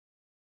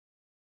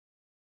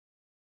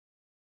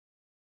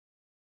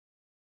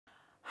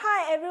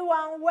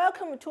everyone,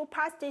 welcome to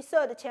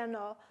Passtcert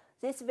channel.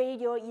 This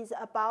video is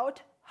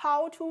about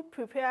how to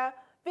prepare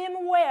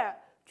VMware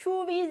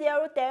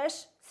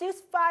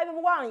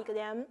 2V0-651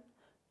 exam.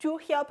 To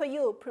help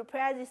you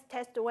prepare this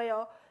test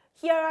well,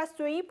 here are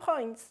 3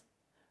 points: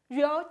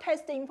 real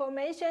test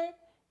information,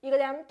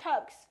 exam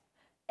topics,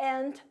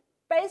 and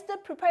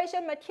basic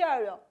preparation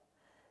material.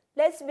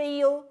 Let's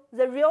view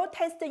the real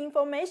test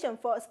information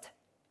first.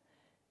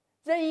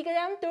 The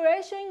exam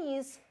duration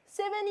is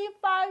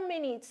 75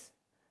 minutes.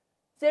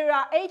 There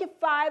are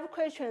 85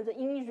 questions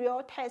in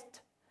real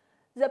test.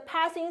 The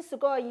passing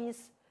score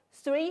is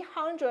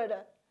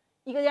 300.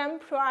 Exam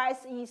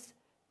price is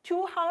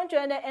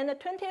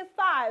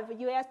 $225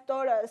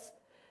 US.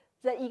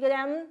 The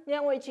exam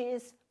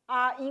languages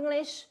are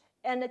English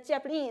and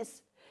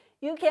Japanese.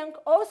 You can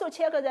also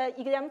check the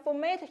exam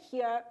format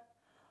here.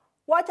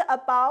 What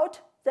about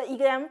the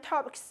exam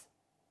topics?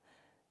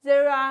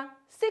 There are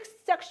 6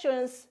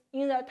 sections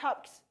in the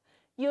topics.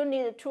 You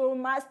need to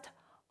master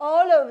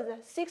all of the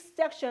 6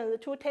 sections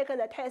to take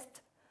the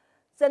test.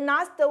 The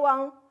last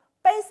one,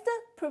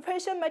 basic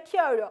preparation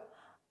material.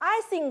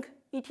 I think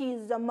it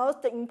is the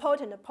most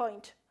important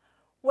point.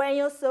 When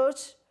you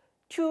search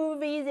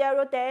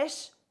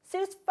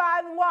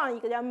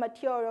 2V0-651 exam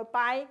material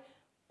by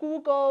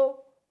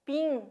Google,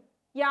 Bing,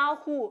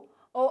 Yahoo,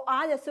 or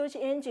other search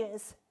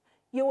engines,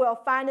 you will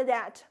find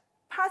that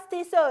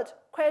Passtcert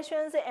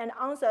questions and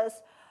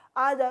answers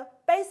are the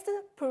best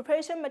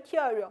preparation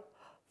material.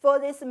 For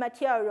this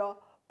material,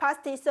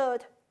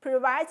 Passtcert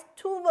provides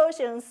 2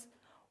 versions.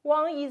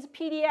 One is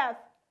PDF,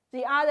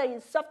 the other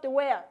is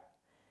software.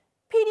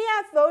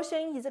 PDF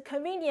version is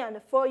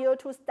convenient for you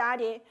to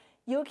study.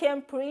 You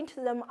can print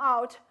them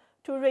out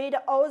to read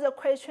all the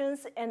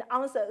questions and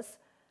answers.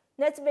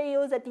 Let's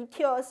view the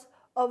details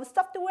of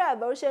software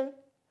version.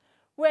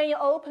 When you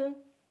open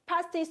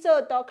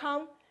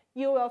passtcert.com,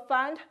 you will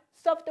find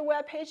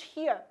software page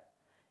here.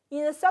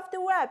 In the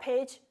software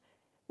page,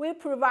 we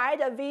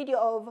provide a video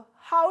of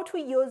how to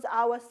use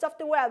our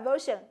software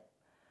version.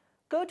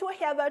 Go to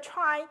have a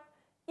try.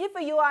 If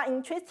you are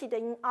interested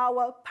in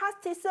our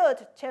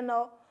Passtcert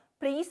channel,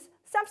 please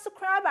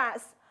subscribe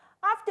us.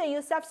 After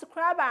you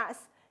subscribe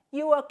us,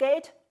 you will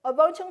get a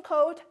voucher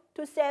code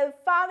to save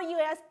 $5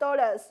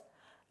 US.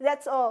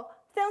 That's all.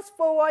 Thanks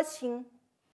for watching.